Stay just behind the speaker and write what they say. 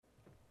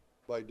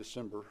by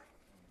December.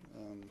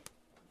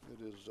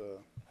 It is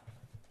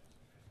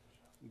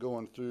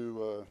going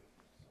through, or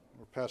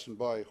passing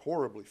by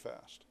horribly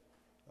fast.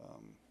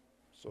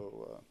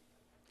 So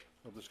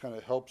this kind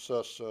of helps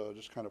us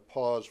just kind of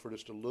pause for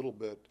just a little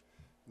bit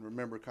and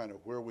remember kind of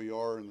where we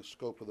are in the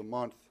scope of the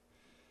month.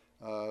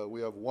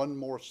 We have one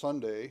more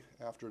Sunday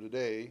after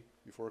today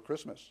before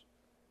Christmas.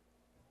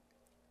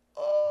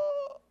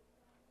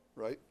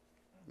 Right?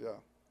 Yeah.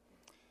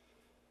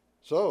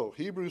 So,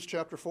 Hebrews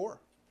chapter 4.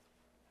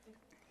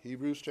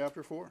 Hebrews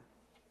chapter 4.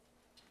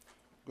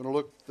 I'm going to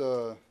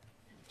look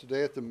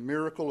today at the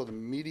miracle of the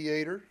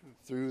Mediator.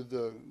 Through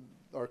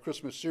our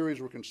Christmas series,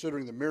 we're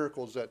considering the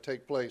miracles that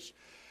take place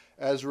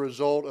as a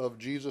result of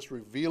Jesus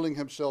revealing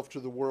himself to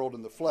the world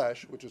in the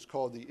flesh, which is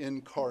called the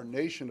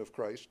incarnation of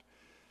Christ.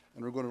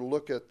 And we're going to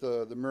look at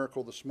the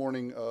miracle this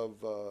morning of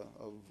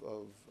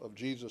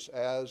Jesus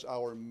as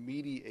our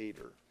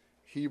mediator.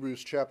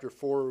 Hebrews chapter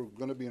 4, we're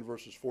going to be in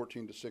verses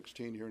 14 to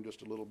 16 here in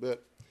just a little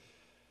bit.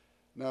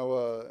 Now,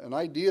 an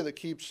idea that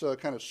keeps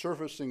kind of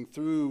surfacing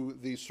through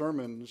these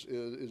sermons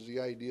is the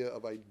idea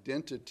of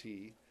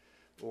identity,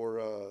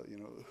 or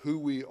who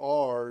we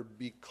are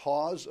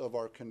because of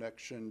our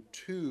connection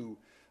to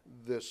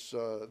this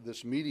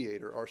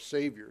mediator, our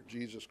Savior,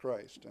 Jesus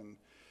Christ.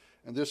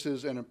 And this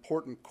is an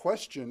important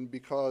question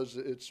because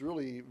it's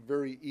really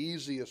very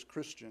easy as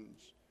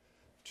Christians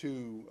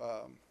to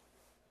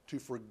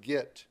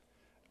forget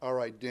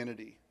our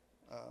identity,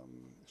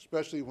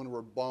 especially when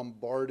we're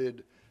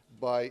bombarded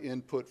by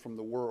input from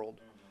the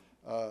world.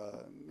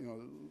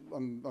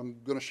 I'm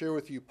going to share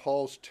with you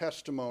Paul's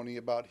testimony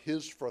about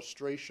his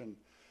frustration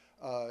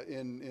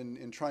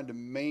in trying to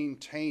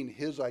maintain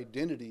his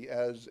identity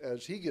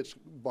as he gets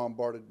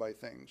bombarded by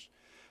things.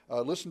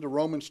 Listen to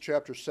Romans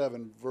chapter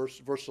 7,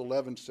 verse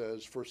 11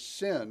 says, "For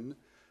sin,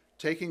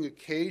 taking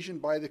occasion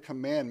by the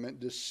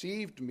commandment,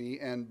 deceived me,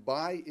 and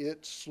by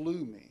it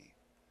slew me."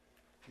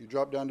 You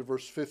drop down to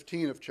verse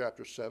 15 of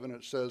chapter 7,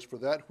 it says, "For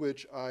that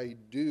which I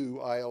do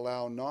I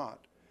allow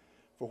not.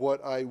 For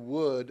what I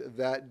would,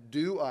 that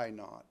do I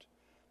not.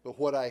 But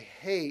what I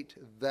hate,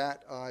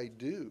 that I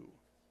do."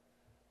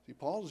 See,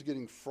 Paul is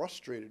getting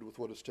frustrated with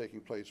what is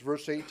taking place.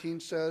 Verse 18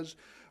 says,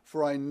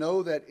 "For I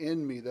know that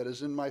in me, that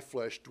is in my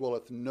flesh,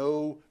 dwelleth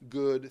no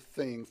good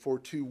thing. For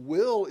to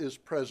will is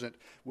present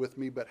with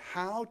me, but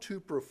how to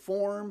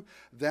perform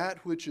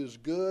that which is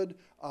good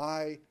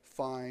I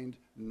find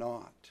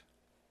not."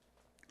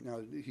 Now,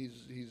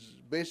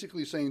 he's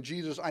basically saying,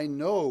 Jesus, I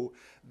know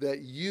that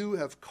you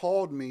have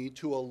called me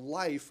to a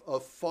life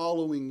of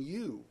following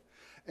you,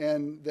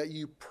 and that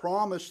you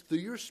promised through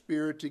your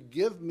Spirit to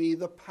give me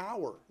the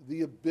power,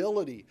 the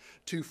ability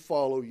to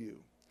follow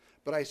you.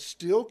 But I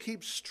still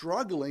keep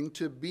struggling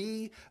to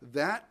be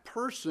that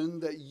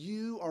person that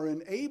you are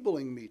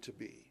enabling me to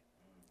be.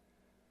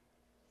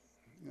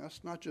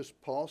 That's not just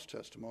Paul's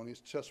testimony,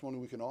 it's a testimony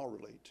we can all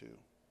relate to.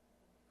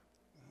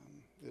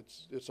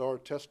 It's our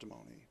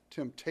testimony.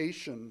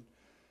 Temptation,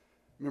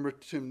 remember,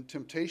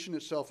 temptation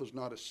itself is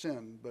not a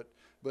sin,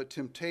 but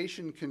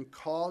temptation can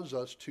cause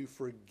us to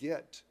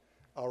forget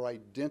our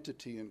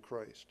identity in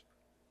Christ.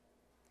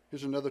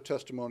 Here's another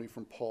testimony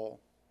from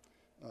Paul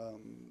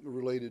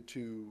related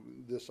to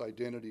this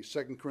identity.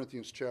 2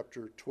 Corinthians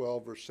chapter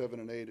 12, verse 7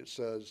 and 8, it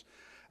says,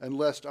 "And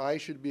lest I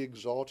should be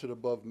exalted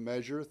above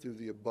measure through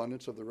the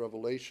abundance of the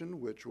revelation,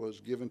 which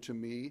was given to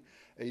me,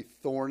 a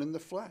thorn in the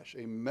flesh,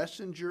 a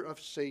messenger of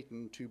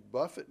Satan to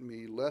buffet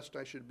me, lest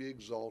I should be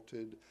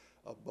exalted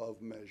above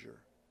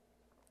measure."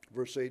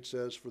 Verse 8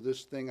 says, "For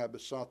this thing I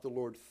besought the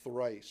Lord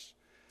thrice,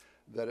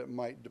 that it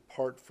might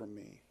depart from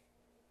me."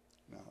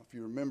 Now, if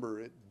you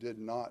remember, it did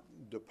not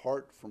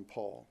depart from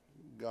Paul.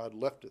 God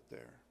left it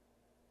there.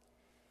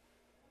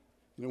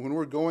 When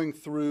we're going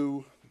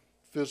through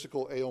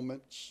physical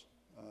ailments,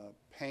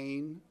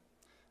 pain,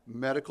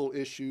 medical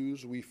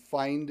issues, we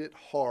find it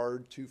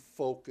hard to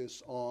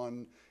focus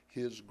on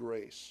His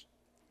grace.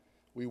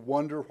 We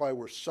wonder why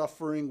we're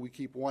suffering. We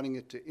keep wanting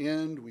it to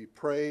end. We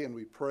pray and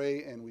we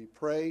pray and we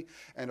pray,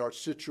 and our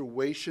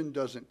situation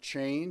doesn't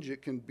change.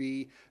 It can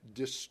be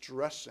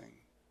distressing.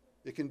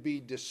 It can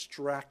be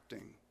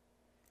distracting.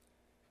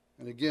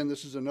 And again,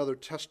 this is another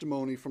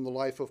testimony from the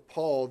life of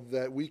Paul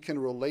that we can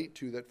relate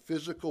to, that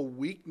physical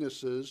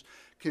weaknesses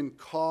can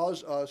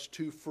cause us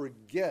to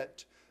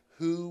forget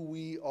who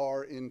we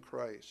are in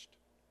Christ.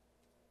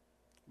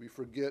 We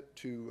forget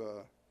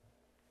to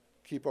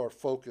keep our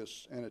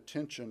focus and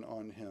attention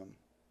on Him.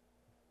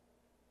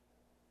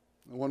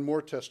 And one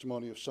more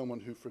testimony of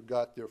someone who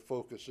forgot their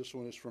focus. This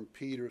one is from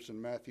Peter. It's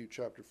in Matthew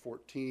chapter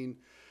 14.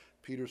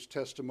 Peter's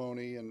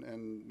testimony, and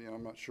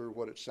I'm not sure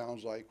what it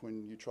sounds like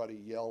when you try to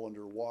yell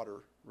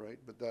underwater, right?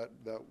 But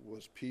that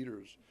was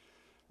Peter's.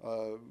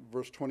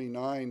 Verse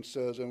 29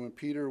 says, "And when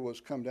Peter was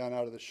come down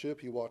out of the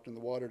ship, he walked in the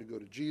water to go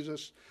to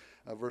Jesus."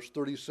 Verse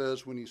 30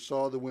 says, "When he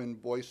saw the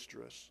wind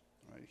boisterous,"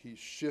 right, he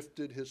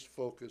shifted his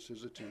focus,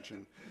 his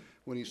attention.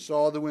 "When he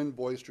saw the wind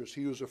boisterous,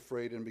 he was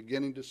afraid, and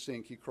beginning to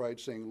sink, he cried,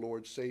 saying,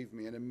 Lord, save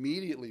me. And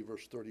immediately,"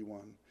 verse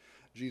 31,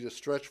 "Jesus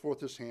stretched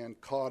forth his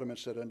hand, caught him, and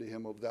said unto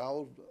him, O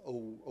thou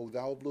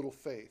of little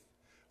faith,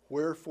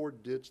 wherefore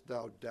didst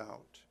thou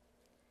doubt?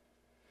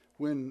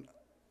 When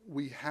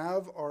we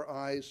have our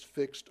eyes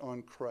fixed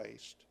on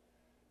Christ,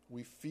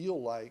 we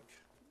feel like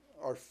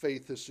our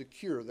faith is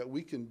secure, that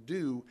we can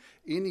do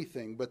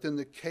anything. But then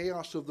the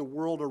chaos of the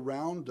world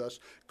around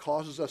us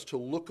causes us to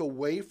look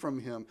away from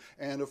him.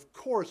 And of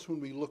course, when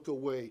we look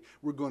away,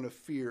 we're going to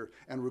fear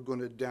and we're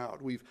going to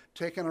doubt. We've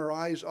taken our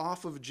eyes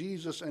off of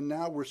Jesus, and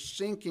now we're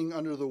sinking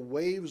under the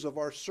waves of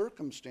our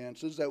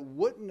circumstances that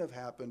wouldn't have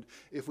happened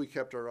if we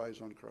kept our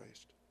eyes on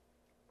Christ.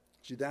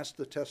 See, that's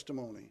the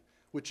testimony,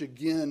 which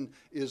again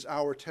is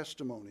our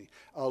testimony.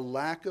 A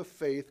lack of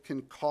faith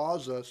can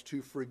cause us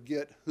to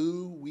forget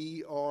who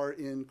we are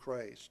in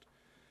Christ.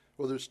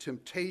 Whether it's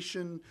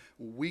temptation,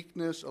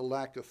 weakness, a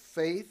lack of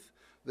faith,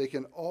 they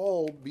can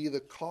all be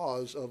the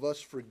cause of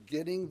us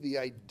forgetting the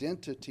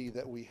identity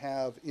that we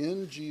have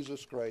in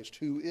Jesus Christ,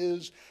 who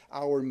is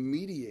our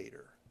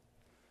mediator.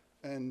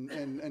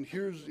 And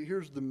here's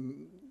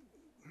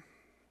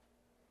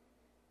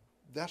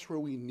that's where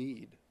we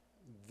need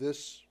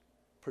this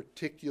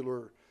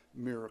particular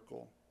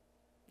miracle,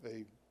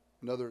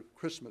 another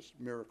Christmas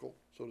miracle,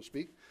 so to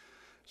speak.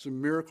 It's a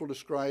miracle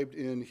described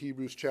in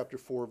Hebrews chapter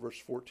 4, verse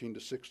 14 to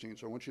 16.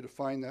 So I want you to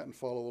find that and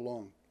follow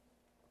along.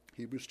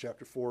 Hebrews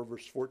chapter 4,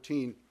 verse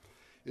 14.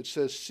 It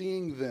says,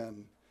 "Seeing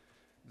then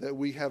that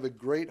we have a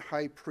great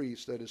high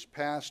priest that is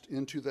passed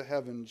into the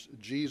heavens,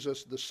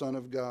 Jesus, the Son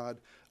of God,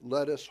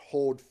 let us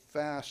hold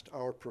fast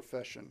our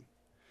profession.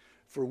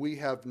 For we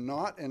have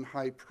not an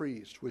high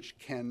priest which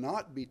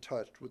cannot be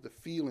touched with the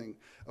feeling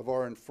of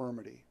our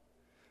infirmities,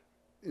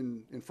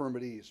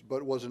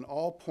 but was in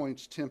all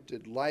points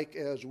tempted, like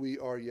as we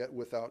are, yet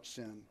without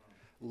sin.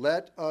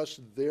 Let us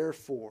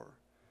therefore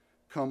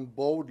come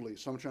boldly,"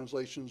 some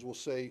translations will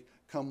say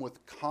come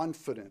with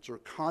confidence or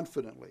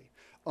confidently,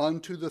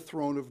 "unto the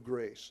throne of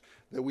grace,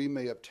 that we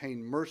may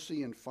obtain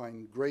mercy and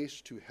find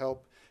grace to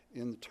help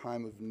in the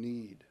time of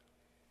need."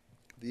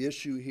 The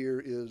issue here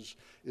is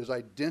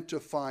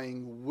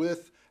identifying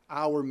with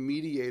our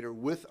mediator,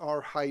 with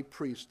our high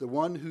priest, the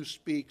one who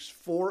speaks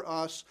for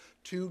us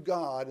to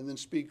God and then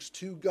speaks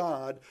to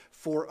God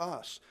for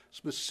us.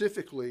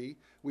 Specifically,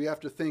 we have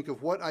to think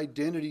of what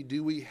identity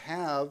do we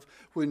have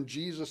when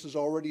Jesus has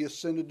already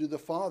ascended to the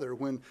Father,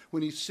 when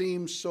he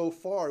seems so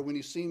far, when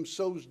he seems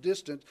so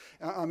distant.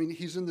 I mean,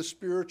 he's in the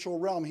spiritual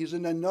realm. He's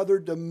in another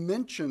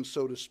dimension,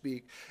 so to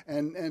speak.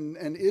 And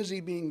is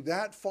he being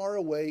that far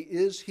away?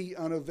 Is he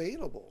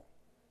unavailable?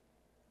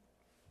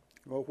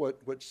 Well,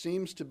 what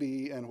seems to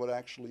be and what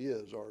actually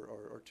is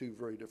are two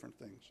very different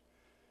things.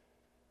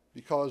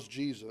 Because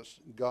Jesus,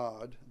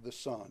 God the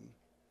Son,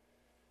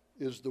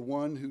 is the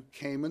one who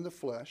came in the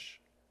flesh,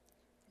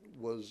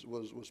 was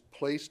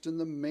placed in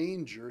the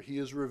manger. He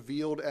is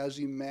revealed as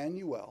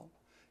Emmanuel,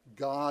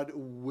 God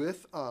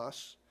with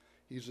us.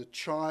 He's a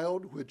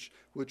child which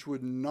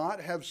would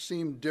not have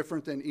seemed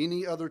different than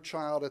any other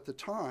child at the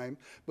time,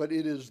 but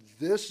it is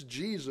this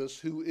Jesus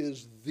who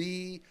is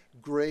the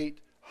great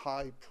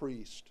high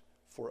priest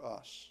for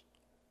us.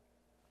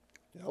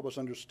 To help us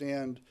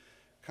understand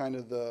kind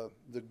of the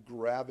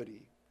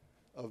gravity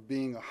of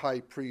being a high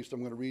priest,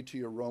 I'm going to read to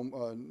you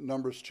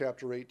Numbers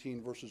chapter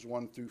 18, verses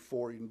 1 through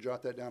 4. You can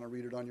jot that down and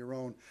read it on your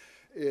own.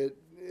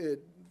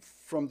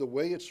 From the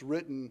way it's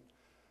written,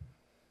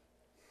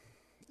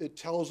 it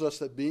tells us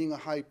that being a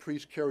high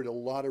priest carried a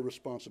lot of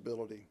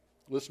responsibility.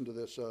 Listen to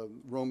this. I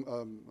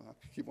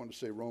keep wanting to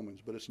say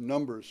Romans, but it's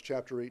Numbers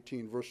chapter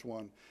 18, verse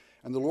 1.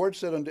 "And the Lord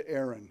said unto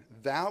Aaron,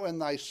 Thou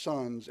and thy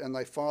sons and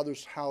thy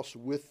father's house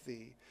with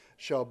thee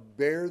shall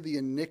bear the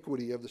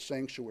iniquity of the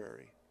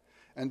sanctuary.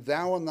 And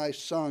thou and thy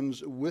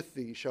sons with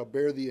thee shall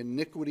bear the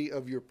iniquity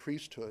of your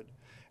priesthood.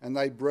 And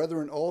thy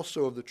brethren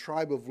also of the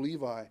tribe of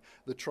Levi,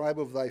 the tribe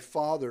of thy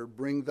father,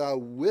 bring thou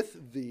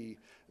with thee,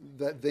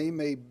 that they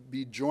may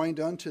be joined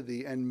unto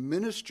thee and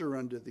minister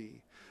unto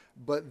thee.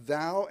 But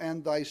thou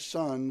and thy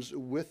sons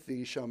with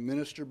thee shall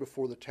minister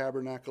before the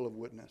tabernacle of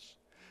witness.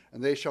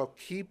 And they shall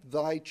keep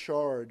thy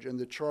charge and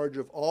the charge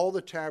of all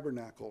the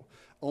tabernacle.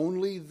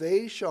 Only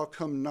they shall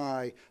come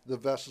nigh the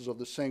vessels of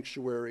the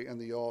sanctuary and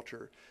the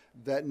altar,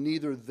 that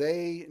neither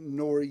they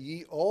nor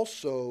ye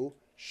also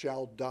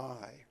shall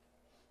die.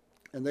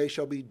 And they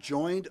shall be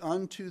joined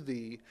unto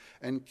thee,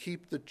 and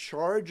keep the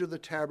charge of the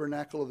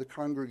tabernacle of the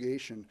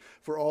congregation,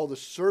 for all the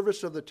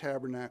service of the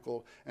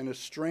tabernacle, and a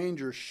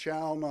stranger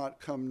shall not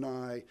come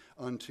nigh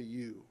unto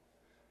you."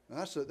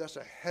 Now that's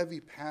a heavy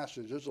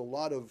passage. There's a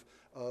lot of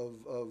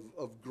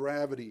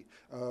gravity,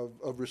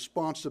 of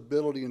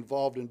responsibility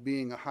involved in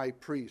being a high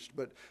priest.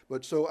 But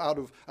so out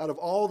of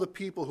all the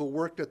people who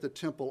worked at the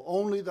temple,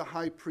 only the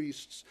high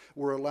priests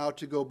were allowed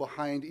to go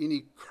behind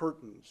any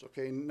curtains.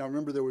 Okay, now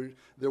remember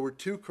there were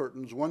two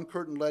curtains. One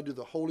curtain led to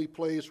the holy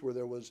place, where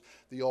there was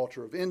the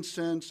altar of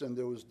incense, and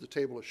there was the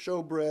table of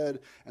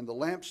showbread, and the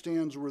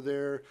lampstands were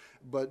there.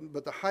 But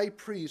the high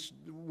priest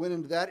went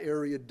into that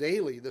area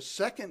daily. The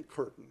second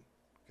curtain,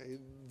 okay,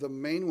 the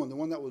main one, the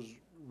one that was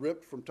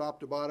ripped from top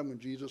to bottom when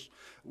Jesus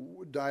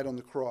died on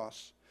the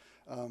cross.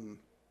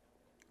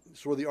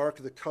 It's where the Ark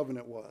of the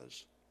Covenant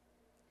was.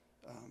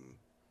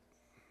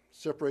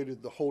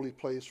 separated the holy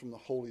place from the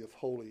Holy of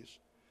Holies.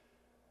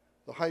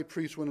 The high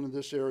priest went into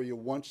this area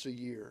once a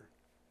year,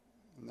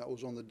 and that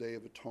was on the Day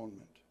of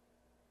Atonement.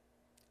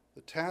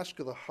 The task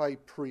of the high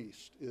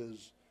priest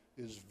is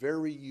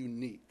very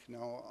unique.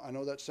 Now, I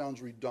know that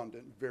sounds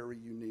redundant, very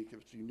unique.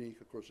 If it's unique,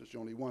 of course, it's the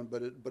only one,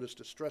 but it's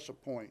to stress a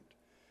point.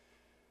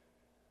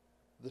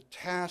 The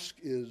task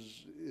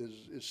is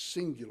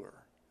singular,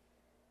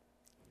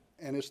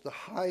 and it's the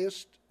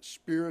highest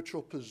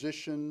spiritual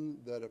position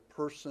that a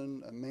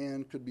person, a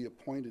man, could be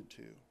appointed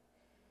to.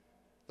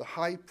 The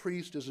high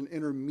priest is an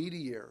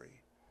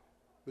intermediary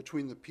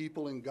between the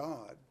people and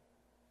God,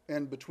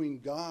 and between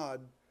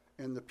God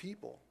and the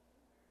people.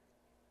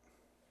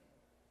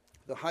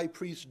 The high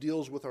priest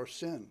deals with our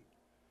sin.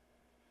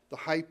 The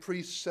high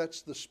priest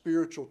sets the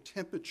spiritual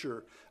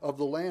temperature of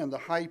the land. The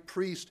high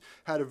priest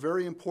had a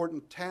very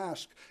important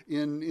task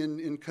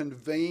in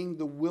conveying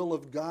the will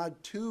of God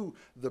to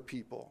the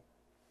people.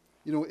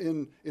 You know,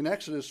 in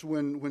Exodus,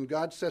 when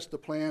God sets the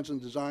plans and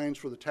designs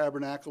for the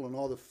tabernacle and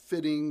all the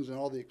fittings and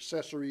all the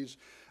accessories,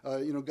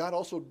 God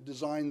also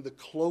designed the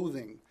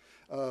clothing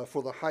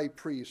for the high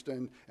priest.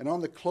 And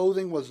on the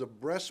clothing was a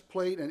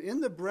breastplate. And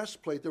in the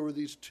breastplate, there were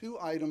these two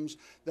items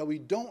that we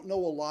don't know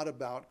a lot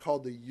about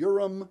called the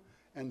Urim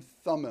and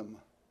Thummim.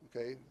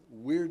 Okay,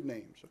 weird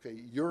names. Okay,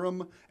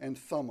 Urim and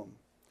Thummim.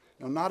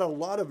 Now, not a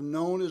lot of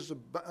known is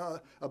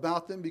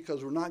about them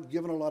because we're not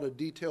given a lot of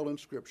detail in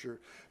Scripture,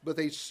 but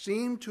they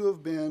seem to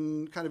have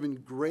been kind of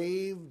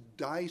engraved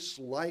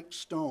dice-like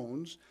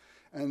stones,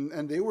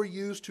 and they were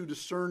used to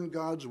discern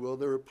God's will.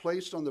 They were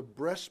placed on the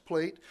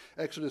breastplate.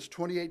 Exodus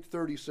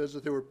 28:30 says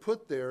that they were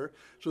put there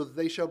so that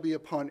they shall be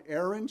upon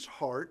Aaron's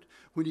heart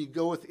when he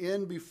goeth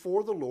in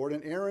before the Lord,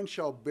 and Aaron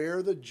shall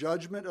bear the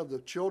judgment of the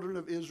children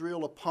of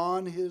Israel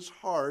upon his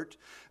heart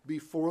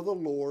before the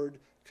Lord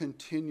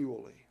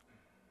continually.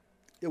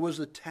 It was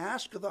the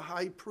task of the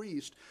high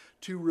priest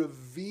to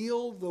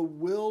reveal the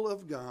will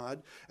of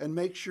God and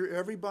make sure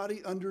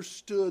everybody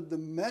understood the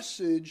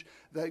message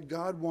that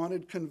God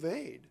wanted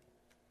conveyed.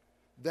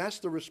 That's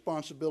the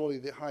responsibility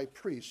of the high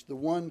priest, the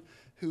one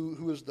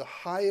who is the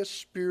highest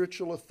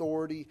spiritual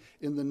authority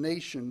in the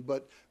nation.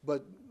 But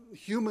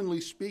humanly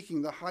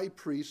speaking,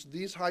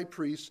 these high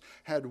priests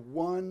had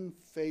one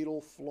fatal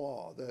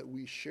flaw that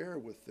we share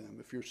with them.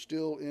 If you're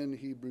still in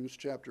Hebrews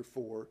chapter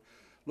 4,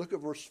 look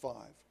at verse 5.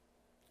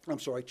 I'm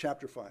sorry,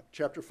 chapter 5.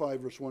 Chapter 5,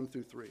 verse 1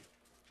 through 3.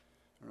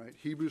 All right,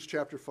 Hebrews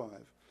chapter 5.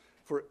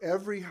 For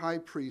every high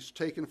priest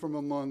taken from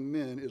among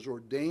men is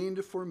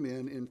ordained for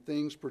men in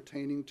things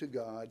pertaining to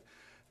God,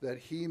 that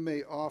he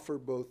may offer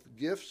both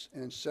gifts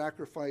and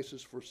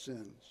sacrifices for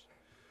sins,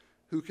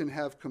 who can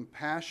have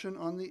compassion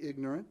on the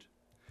ignorant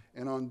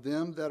and on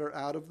them that are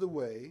out of the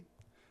way,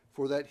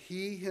 for that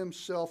he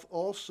himself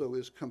also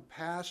is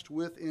compassed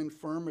with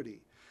infirmity.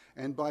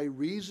 And by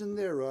reason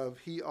thereof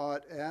he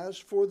ought, as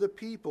for the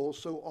people,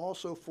 so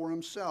also for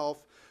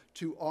himself,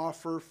 to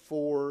offer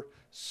for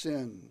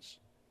sins.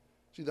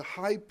 See, the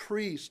high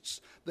priests,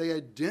 they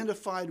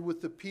identified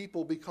with the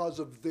people because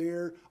of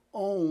their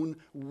own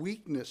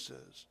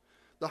weaknesses.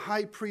 The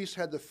high priest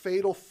had the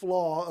fatal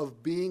flaw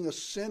of being a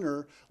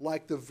sinner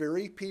like the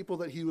very people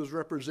that he was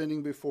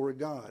representing before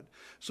God.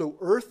 So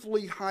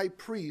earthly high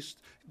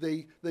priests,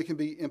 they can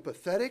be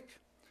empathetic,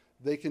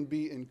 they can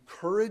be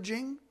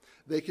encouraging,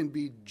 they can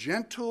be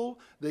gentle,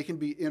 they can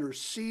be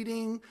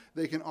interceding,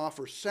 they can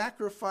offer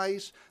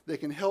sacrifice, they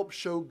can help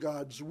show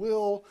God's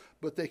will,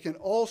 but they can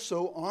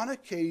also, on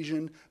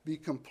occasion, be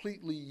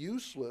completely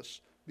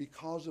useless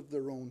because of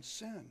their own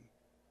sin.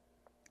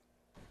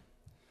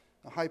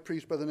 A high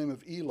priest by the name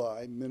of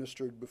Eli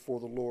ministered before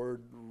the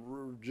Lord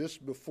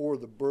just before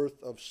the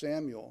birth of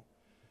Samuel.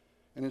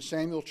 And in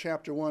Samuel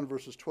chapter 1,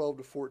 verses 12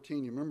 to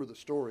 14, you remember the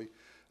story,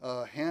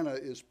 Hannah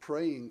is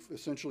praying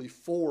essentially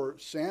for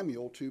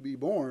Samuel to be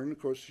born. Of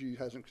course, she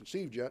hasn't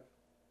conceived yet.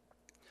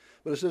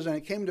 But it says, and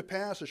it came to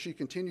pass as she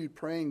continued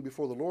praying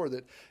before the Lord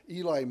that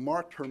Eli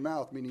marked her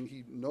mouth, meaning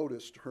he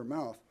noticed her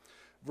mouth.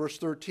 Verse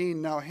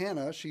 13, now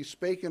Hannah, she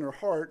spake in her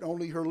heart,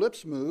 only her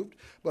lips moved,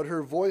 but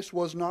her voice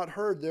was not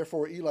heard.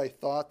 Therefore Eli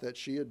thought that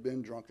she had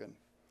been drunken.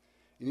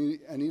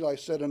 And Eli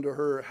said unto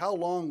her, how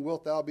long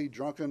wilt thou be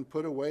drunken?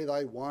 Put away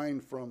thy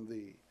wine from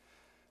thee.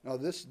 Now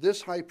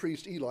this high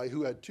priest Eli,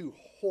 who had two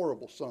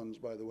horrible sons,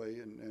 by the way,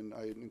 and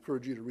I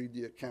encourage you to read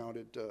the account.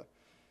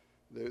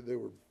 They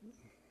were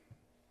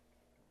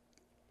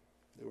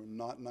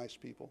not nice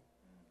people,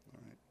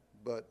 all right,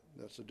 but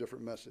that's a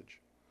different message.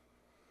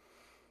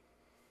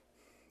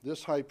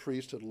 This high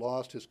priest had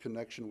lost his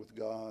connection with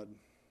God,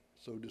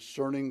 so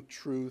discerning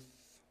truth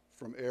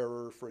from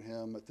error for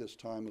him at this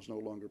time was no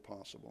longer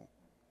possible.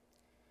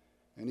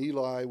 And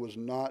Eli was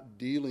not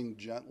dealing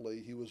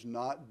gently. He was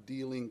not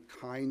dealing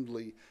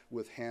kindly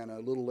with Hannah.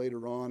 A little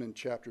later on in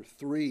chapter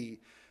 3,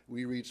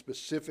 we read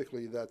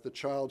specifically that the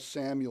child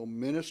Samuel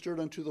ministered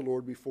unto the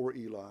Lord before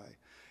Eli.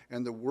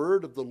 And the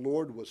word of the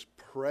Lord was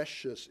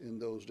precious in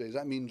those days.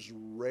 That means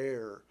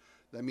rare.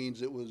 That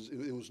means it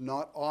was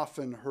not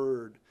often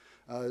heard.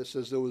 It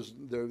says there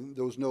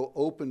was no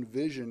open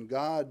vision.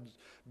 God,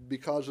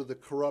 because of the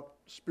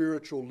corrupt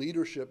spiritual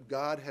leadership,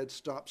 God had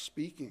stopped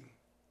speaking.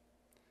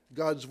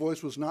 God's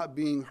voice was not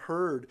being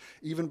heard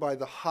even by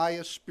the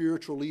highest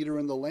spiritual leader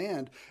in the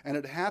land. And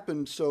it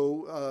happened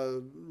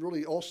so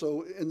really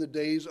also in the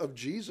days of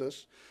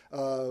Jesus,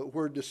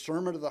 where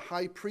discernment of the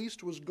high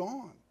priest was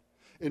gone.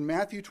 In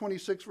Matthew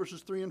 26,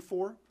 verses 3 and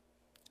 4, it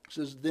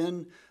says,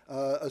 then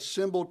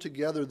assembled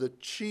together the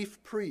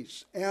chief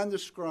priests and the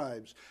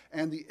scribes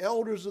and the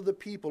elders of the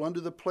people under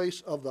the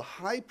place of the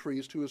high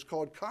priest, who is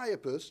called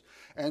Caiaphas,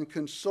 and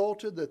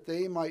consulted that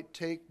they might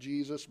take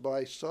Jesus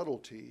by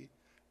subtlety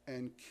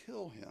and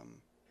kill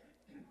him.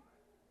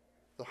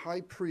 The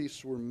high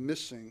priests were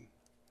missing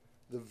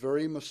the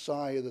very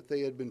Messiah that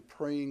they had been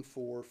praying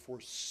for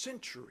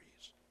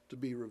centuries to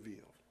be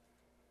revealed.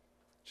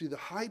 See, the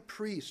high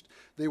priest,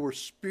 they were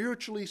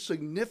spiritually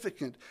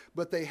significant,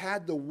 but they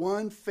had the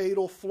one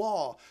fatal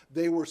flaw.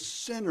 They were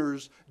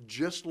sinners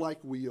just like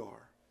we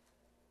are.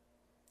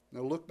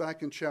 Now look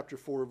back in chapter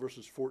 4,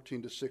 verses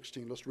 14 to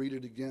 16. Let's read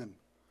it again.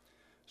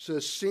 It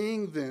says,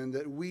 seeing then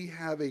that we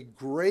have a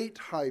great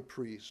high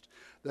priest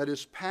that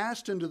is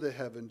passed into the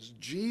heavens,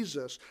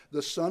 Jesus,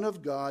 the Son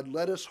of God,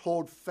 let us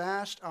hold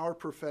fast our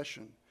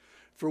profession.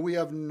 For we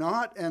have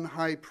not an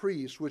high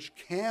priest which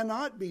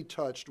cannot be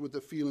touched with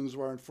the feelings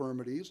of our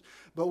infirmities,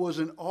 but was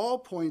in all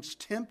points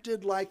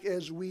tempted like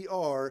as we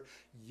are,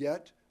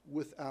 yet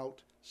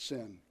without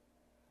sin.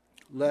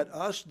 Let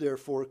us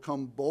therefore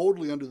come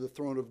boldly unto the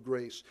throne of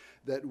grace,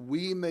 that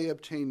we may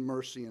obtain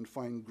mercy and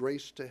find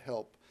grace to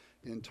help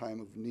in time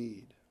of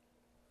need.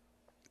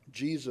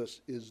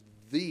 Jesus is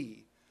the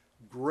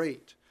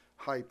great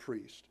high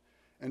priest.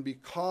 And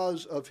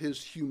because of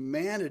his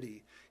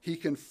humanity, he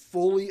can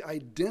fully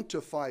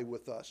identify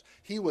with us.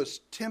 He was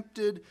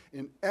tempted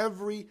in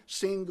every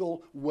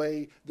single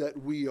way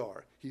that we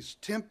are. He's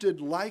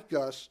tempted like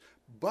us,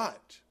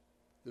 but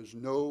there's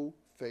no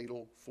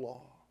fatal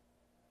flaw.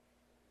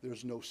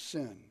 There's no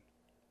sin.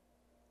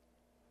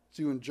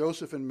 See, when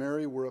Joseph and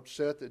Mary were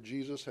upset that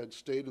Jesus had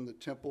stayed in the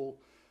temple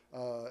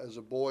as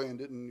a boy and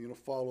didn't,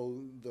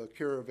 follow the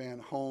caravan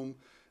home,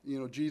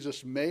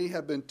 Jesus may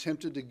have been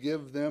tempted to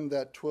give them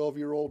that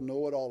 12-year-old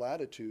know-it-all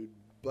attitude,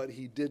 but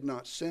he did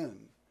not sin.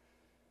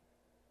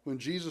 When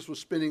Jesus was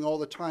spending all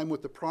the time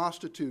with the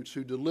prostitutes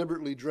who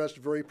deliberately dressed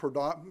very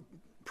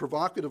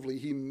provocatively,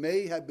 he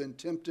may have been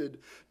tempted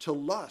to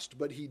lust,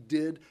 but he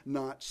did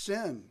not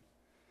sin.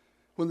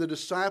 When the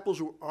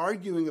disciples were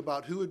arguing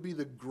about who would be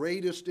the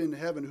greatest in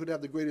heaven, who would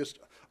have the greatest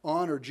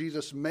honor,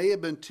 Jesus may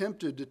have been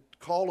tempted to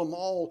call them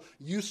all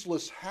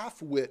useless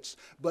half-wits,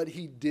 but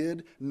he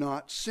did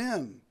not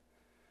sin.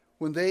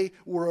 When they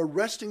were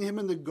arresting him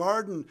in the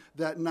garden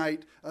that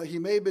night, he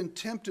may have been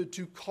tempted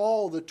to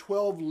call the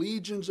 12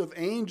 legions of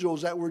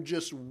angels that were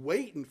just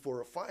waiting for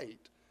a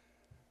fight,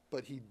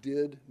 but he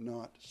did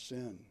not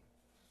sin.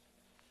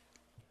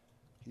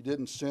 He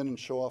didn't sin and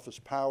show off his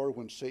power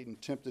when Satan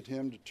tempted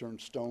him to turn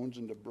stones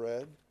into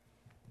bread.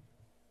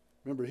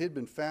 Remember, he'd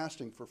been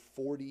fasting for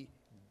 40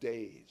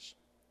 days.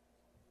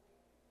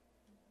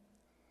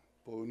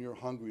 But when you're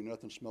hungry,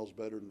 nothing smells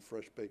better than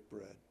fresh baked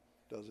bread,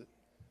 does it?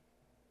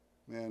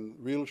 Man,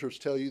 realtors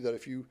tell you that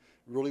if you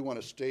really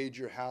want to stage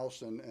your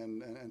house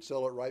and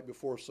sell it right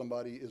before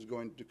somebody is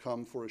going to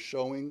come for a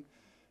showing,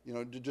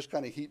 to just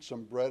kind of heat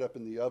some bread up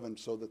in the oven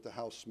so that the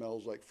house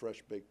smells like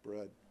fresh baked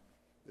bread.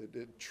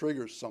 It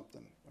triggers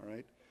something, all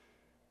right?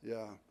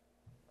 Yeah.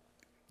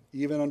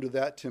 Even under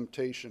that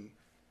temptation,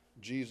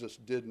 Jesus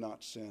did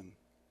not sin.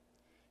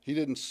 He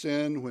didn't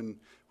sin when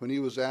he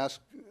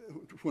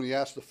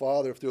asked the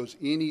Father if there was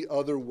any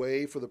other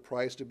way for the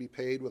price to be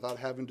paid without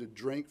having to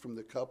drink from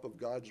the cup of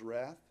God's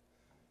wrath.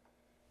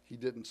 He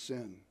didn't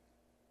sin.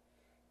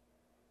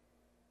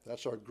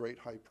 That's our great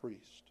high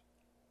priest.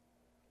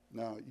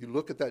 Now, you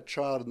look at that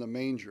child in the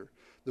manger,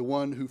 the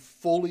one who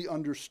fully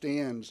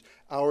understands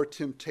our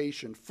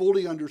temptation,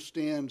 fully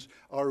understands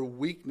our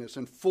weakness,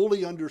 and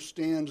fully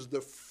understands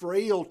the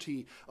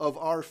frailty of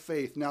our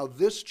faith. Now,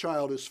 this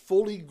child is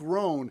fully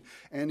grown,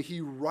 and he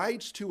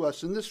writes to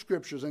us in the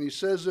scriptures, and he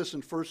says this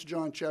in 1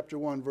 John chapter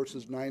 1,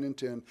 verses 9 and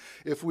 10.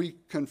 If we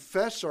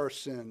confess our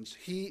sins,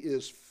 he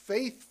is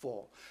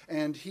faithful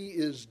and he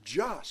is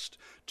just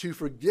to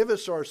forgive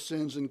us our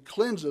sins and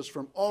cleanse us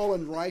from all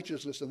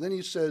unrighteousness. And then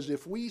he says,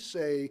 if we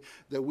say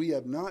that we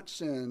have not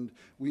sinned,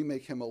 we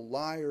make him a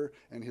liar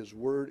and his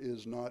word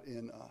is not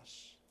in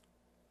us.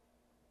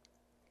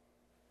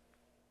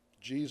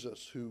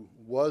 Jesus, who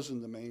was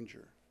in the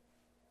manger,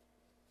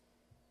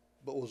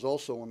 but was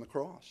also on the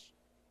cross,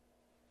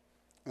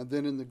 and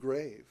then in the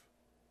grave,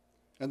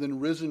 and then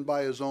risen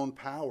by his own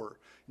power,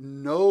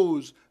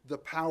 knows the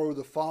power of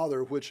the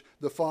Father, which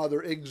the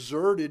Father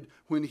exerted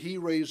when he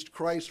raised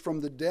Christ from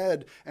the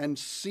dead and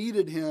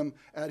seated him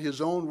at his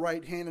own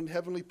right hand in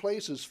heavenly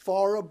places,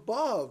 far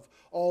above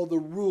all the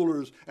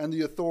rulers and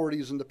the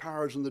authorities and the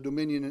powers and the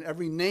dominion and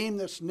every name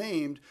that's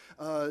named,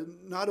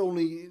 not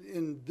only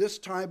in this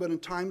time but in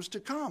times to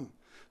come.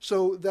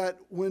 So that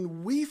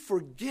when we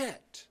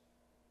forget,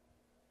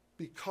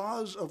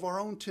 because of our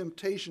own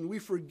temptation. We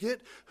forget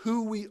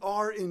who we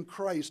are in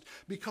Christ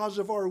because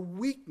of our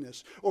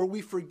weakness, or we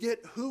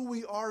forget who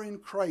we are in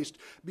Christ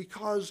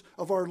because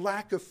of our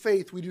lack of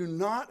faith. We do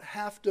not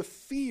have to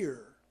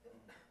fear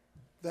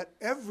that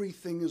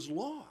everything is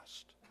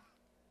lost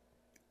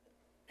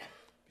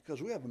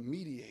because we have a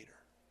mediator.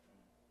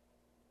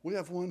 We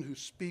have one who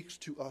speaks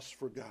to us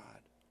for God.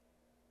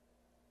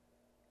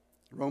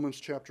 Romans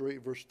chapter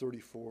 8, verse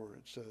 34,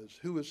 it says,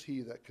 "Who is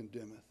he that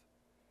condemneth?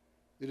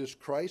 It is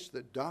Christ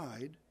that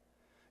died,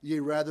 yea,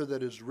 rather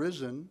that is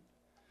risen,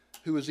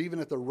 who is even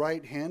at the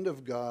right hand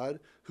of God,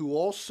 who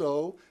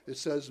also," it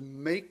says,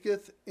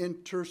 "maketh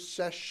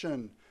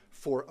intercession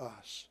for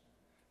us."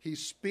 He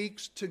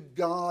speaks to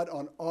God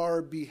on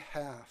our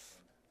behalf.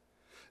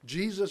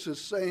 Jesus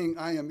is saying,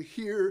 I am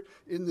here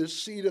in this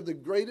seat of the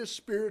greatest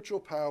spiritual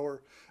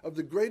power, of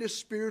the greatest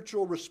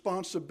spiritual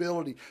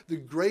responsibility, the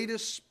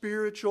greatest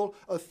spiritual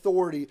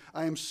authority.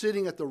 I am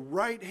sitting at the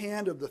right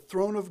hand of the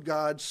throne of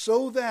God,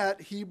 so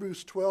that,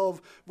 Hebrews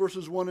 12,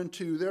 verses 1 and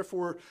 2,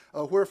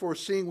 wherefore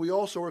seeing we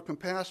also are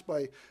compassed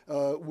by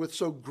with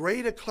so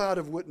great a cloud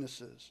of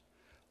witnesses,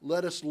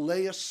 let us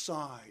lay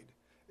aside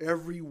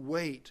every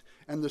weight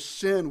and the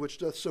sin which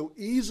doth so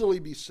easily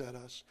beset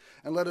us,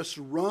 and let us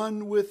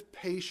run with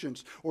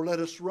patience, or let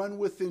us run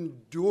with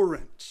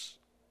endurance,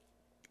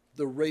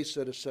 the race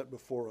that is set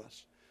before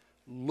us,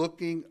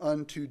 looking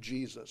unto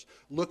Jesus,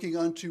 looking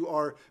unto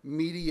our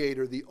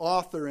mediator, the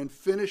author and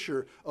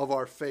finisher of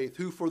our faith,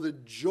 who for the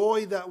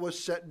joy that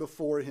was set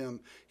before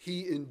him,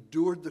 he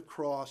endured the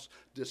cross,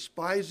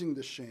 despising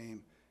the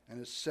shame,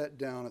 and is set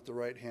down at the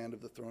right hand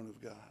of the throne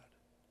of God.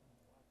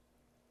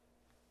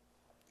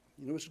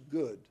 You know, it's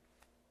good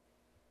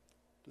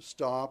to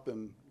stop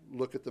and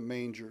look at the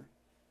manger,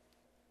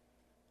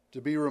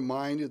 to be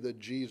reminded that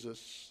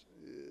Jesus,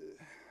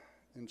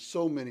 in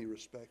so many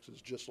respects,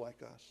 is just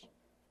like us.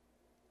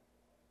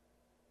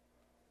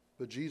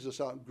 But Jesus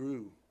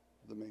outgrew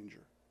the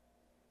manger,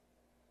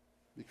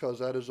 because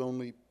that is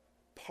only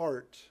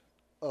part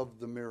of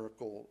the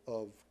miracle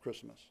of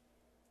Christmas.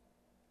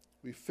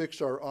 We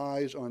fix our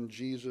eyes on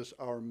Jesus,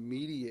 our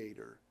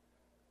mediator,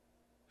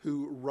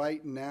 who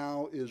right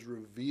now is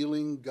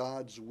revealing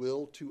God's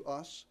will to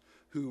us,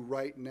 who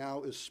right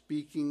now is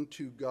speaking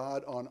to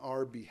God on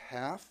our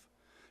behalf.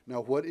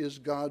 Now, what is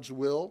God's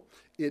will?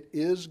 It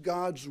is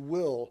God's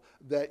will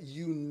that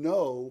you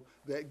know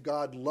that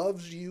God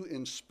loves you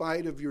in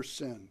spite of your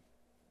sin.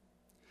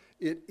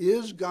 It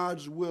is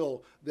God's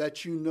will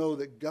that you know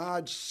that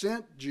God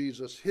sent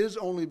Jesus, his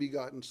only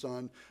begotten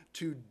Son,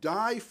 to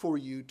die for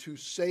you, to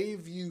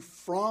save you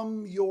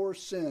from your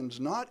sins.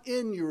 Not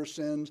in your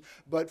sins,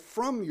 but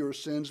from your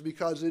sins,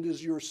 because it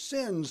is your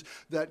sins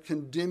that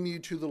condemn you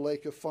to the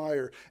lake of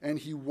fire, and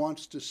he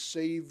wants to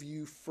save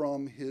you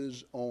from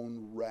his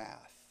own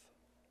wrath.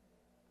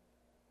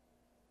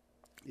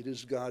 It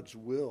is God's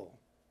will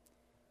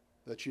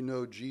that you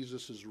know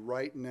Jesus is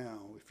right now.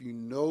 If you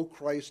know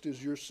Christ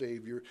is your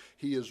Savior,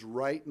 he is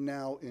right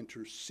now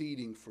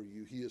interceding for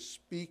you. He is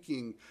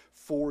speaking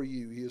for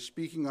you. He is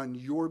speaking on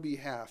your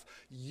behalf.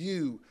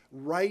 You,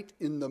 right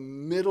in the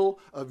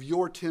middle of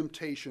your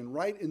temptation,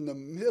 right in the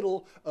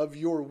middle of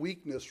your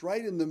weakness,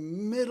 right in the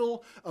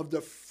middle of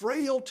the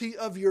frailty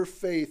of your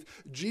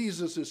faith,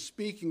 Jesus is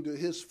speaking to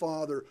his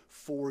Father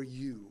for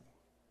you.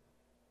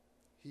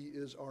 He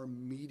is our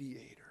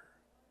mediator.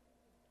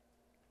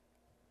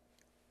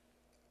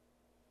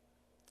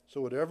 So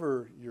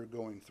whatever you're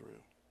going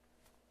through,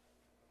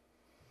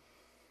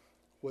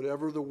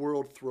 whatever the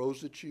world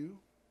throws at you,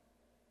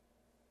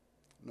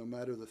 no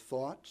matter the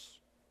thoughts,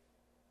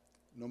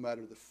 no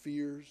matter the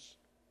fears,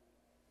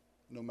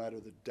 no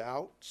matter the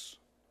doubts,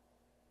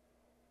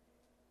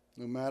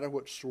 no matter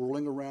what's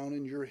swirling around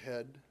in your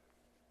head,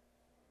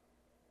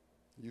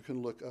 you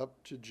can look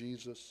up to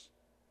Jesus,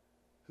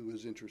 who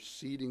is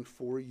interceding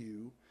for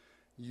you.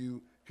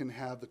 You can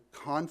have the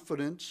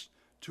confidence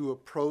to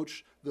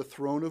approach the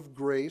throne of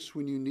grace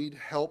when you need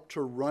help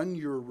to run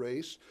your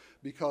race,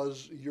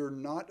 because you're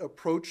not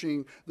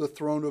approaching the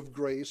throne of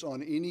grace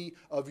on any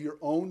of your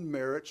own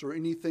merits or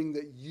anything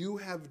that you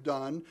have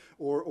done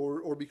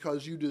or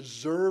because you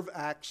deserve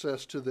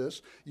access to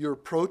this. You're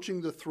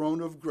approaching the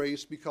throne of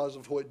grace because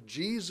of what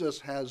Jesus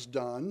has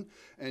done,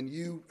 and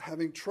you,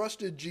 having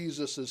trusted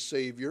Jesus as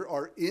Savior,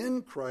 are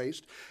in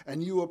Christ,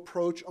 and you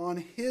approach on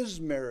his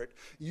merit.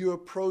 You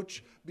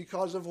approach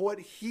because of what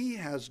he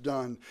has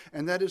done,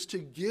 and that is to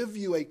give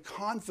you a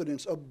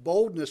confidence, a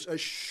boldness, a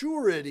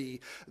surety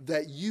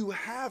that you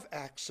have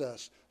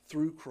access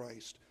through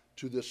Christ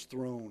to this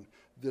throne,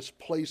 this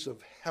place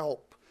of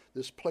help,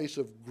 this place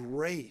of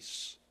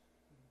grace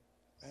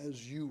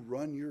as you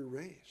run your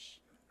race.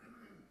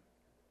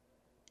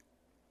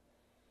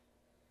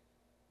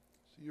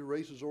 See, your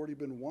race has already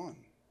been won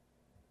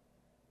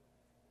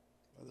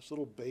by this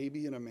little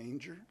baby in a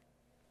manger,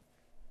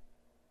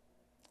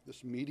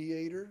 this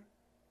mediator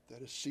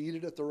that is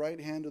seated at the right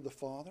hand of the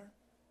Father.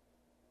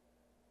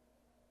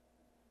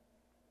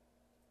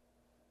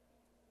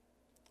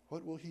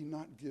 What will he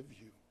not give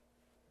you?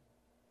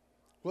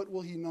 What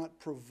will he not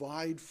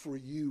provide for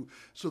you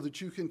so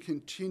that you can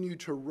continue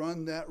to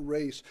run that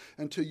race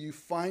until you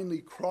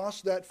finally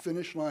cross that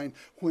finish line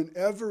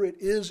whenever it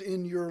is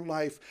in your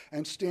life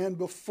and stand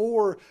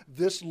before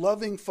this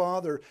loving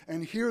Father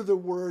and hear the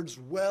words,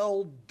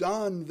 "Well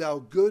done, thou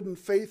good and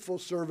faithful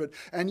servant."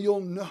 And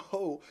you'll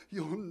know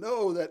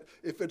that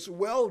if it's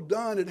well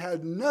done, it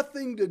had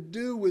nothing to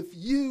do with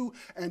you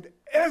and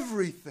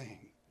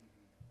everything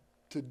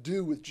to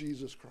do with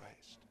Jesus Christ.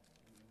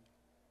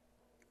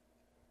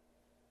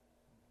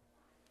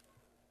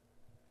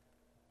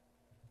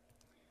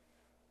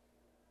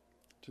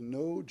 To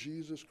know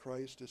Jesus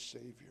Christ as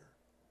Savior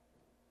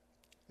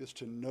is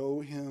to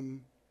know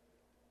him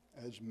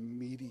as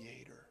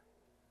mediator.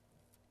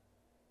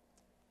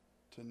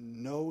 To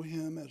know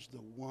him as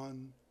the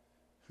one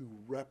who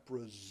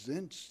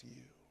represents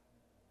you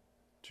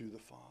to the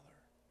Father.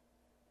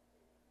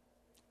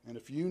 And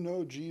if you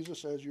know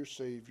Jesus as your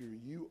Savior,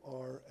 you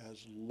are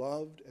as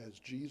loved as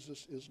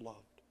Jesus is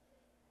loved.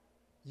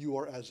 You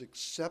are as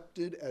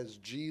accepted as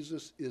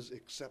Jesus is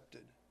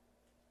accepted.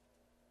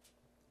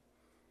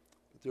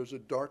 There's a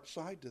dark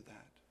side to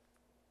that.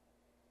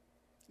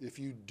 If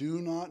you do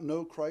not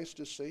know Christ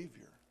as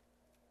Savior,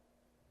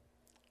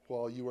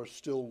 while you are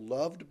still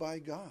loved by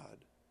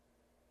God,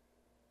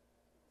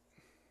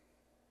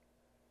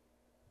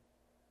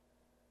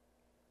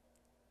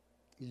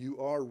 you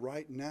are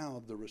right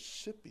now the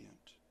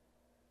recipient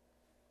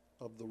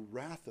of the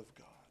wrath of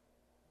God.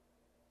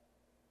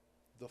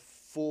 The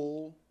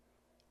full,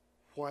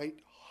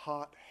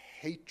 white-hot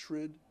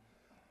hatred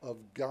of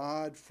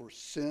God for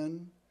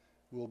sin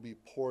will be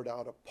poured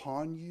out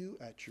upon you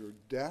at your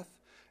death,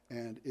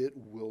 and it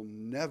will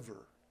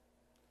never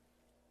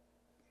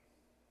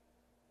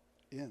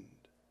end.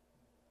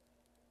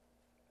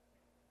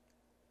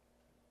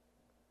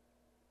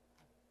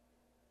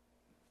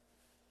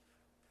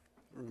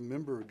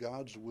 Remember,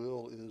 God's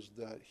will is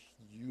that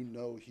you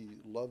know he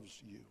loves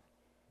you,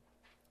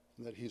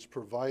 and that he's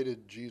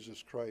provided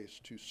Jesus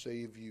Christ to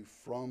save you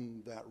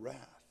from that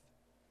wrath.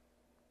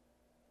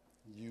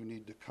 You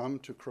need to come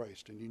to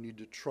Christ, and you need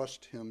to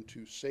trust him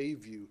to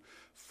save you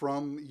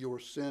from your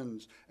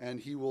sins, and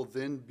he will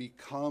then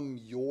become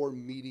your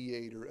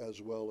mediator as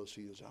well as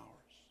he is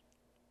ours,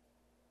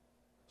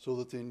 so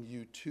that then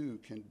you too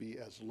can be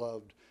as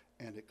loved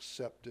and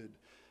accepted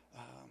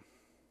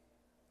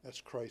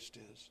as Christ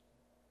is,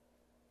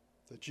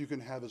 that you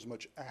can have as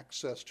much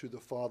access to the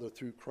Father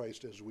through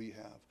Christ as we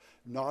have.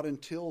 Not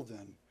until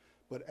then,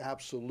 but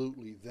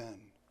absolutely then,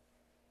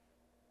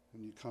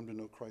 when you come to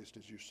know Christ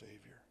as your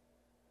Savior.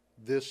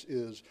 This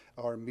is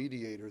our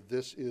mediator.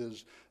 This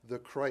is the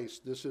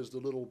Christ. This is the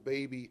little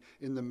baby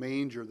in the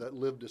manger that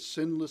lived a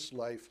sinless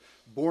life,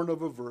 born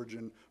of a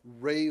virgin,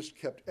 raised,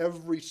 kept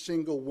every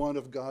single one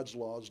of God's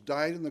laws,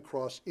 died on the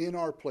cross in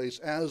our place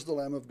as the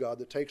Lamb of God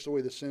that takes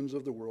away the sins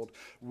of the world,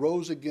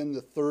 rose again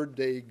the third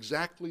day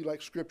exactly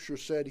like Scripture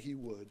said he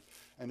would,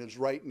 and is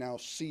right now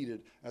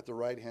seated at the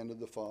right hand of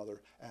the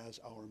Father as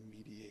our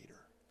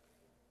mediator.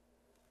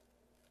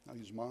 Now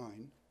he's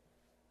mine.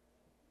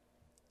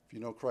 If you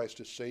know Christ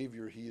as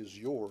Savior, he is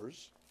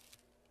yours.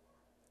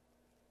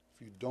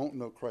 If you don't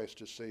know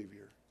Christ as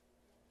Savior,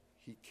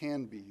 he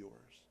can be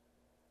yours.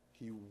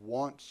 He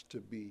wants to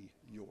be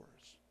yours.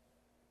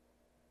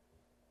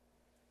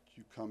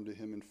 You come to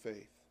him in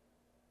faith.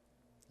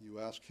 You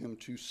ask him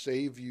to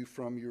save you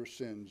from your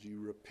sins. You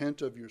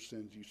repent of your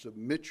sins. You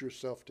submit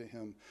yourself to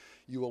him.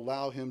 You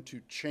allow him to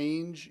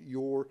change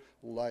your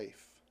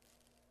life.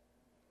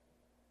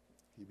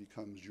 He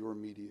becomes your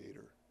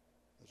mediator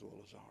as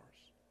well as ours.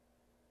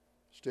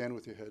 Stand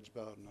with your heads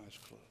bowed and eyes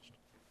closed.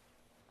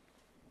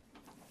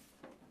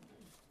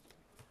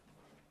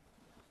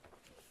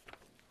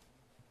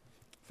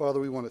 Father,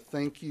 we want to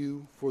thank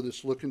you for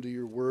this look into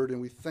your word,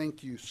 and we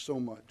thank you so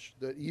much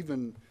that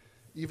even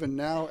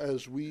now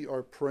as we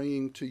are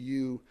praying to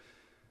you,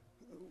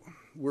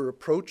 we're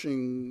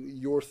approaching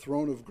your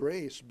throne of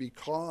grace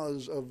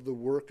because of the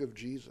work of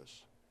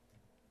Jesus.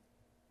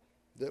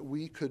 That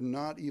we could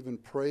not even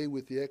pray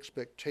with the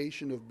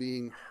expectation of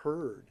being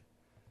heard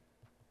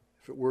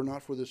if it were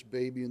not for this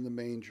baby in the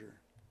manger,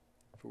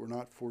 if it were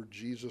not for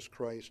Jesus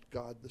Christ,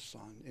 God the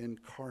Son,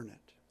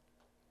 incarnate.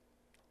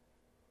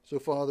 So,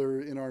 Father,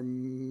 in our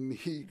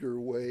meager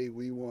way,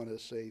 we want to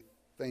say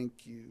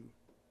thank you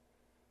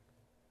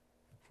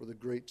for the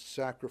great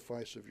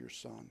sacrifice of your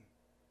Son.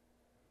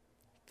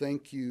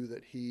 Thank you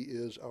that he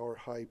is our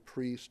high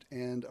priest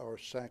and our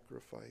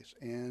sacrifice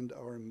and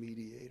our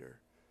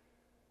mediator.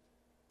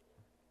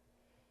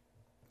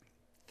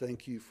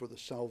 Thank you for the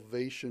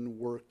salvation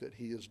work that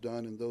he has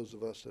done in those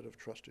of us that have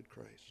trusted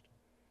Christ.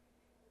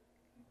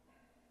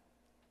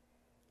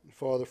 And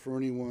Father, for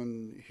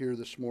anyone here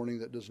this morning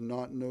that does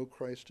not know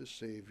Christ as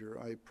Savior,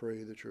 I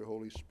pray that your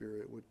Holy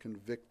Spirit would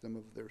convict them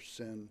of their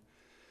sin,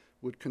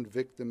 would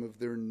convict them of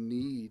their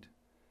need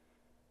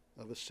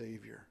of a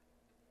Savior.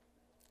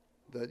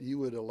 That you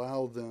would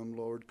allow them,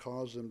 Lord,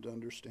 cause them to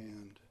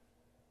understand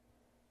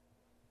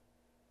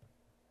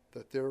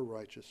that their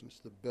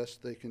righteousness, the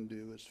best they can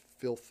do, is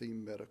filthy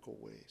medical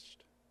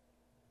waste.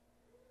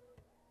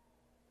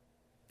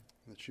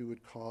 that you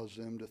would cause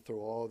them to throw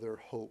all their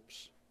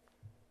hopes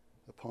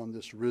upon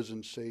this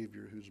risen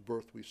Savior whose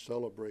birth we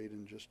celebrate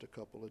in just a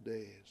couple of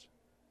days.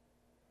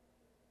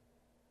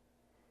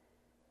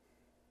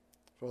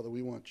 Father,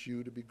 we want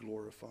you to be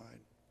glorified.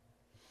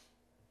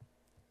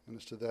 And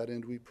it's to that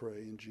end we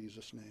pray in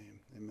Jesus' name.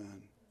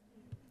 Amen.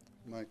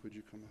 Mike, would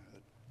you come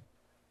ahead?